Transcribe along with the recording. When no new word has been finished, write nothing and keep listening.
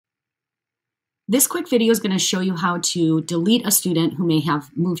This quick video is going to show you how to delete a student who may have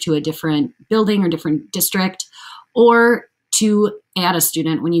moved to a different building or different district, or to add a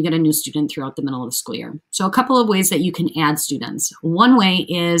student when you get a new student throughout the middle of the school year. So a couple of ways that you can add students. One way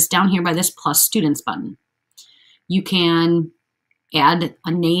is down here by this plus students button. You can add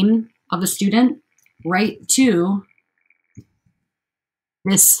a name of a student right to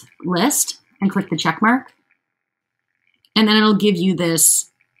this list and click the check mark. And then it'll give you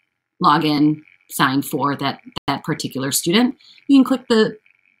this login sign for that particular student. You can click the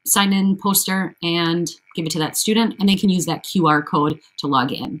sign in poster and give it to that student, and they can use that QR code to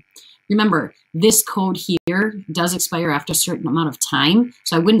log in. Remember, this code here does expire after a certain amount of time,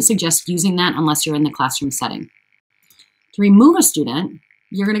 so I wouldn't suggest using that unless you're in the classroom setting. To remove a student,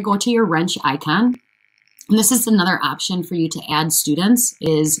 you're going to go to your wrench icon. And this is another option for you to add students,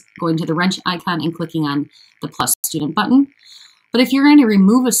 is going to the wrench icon and clicking on the plus student button. But if you're going to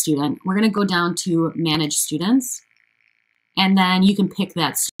remove a student, we're going to go down to manage students, and then you can pick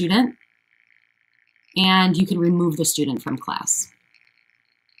that student and you can remove the student from class.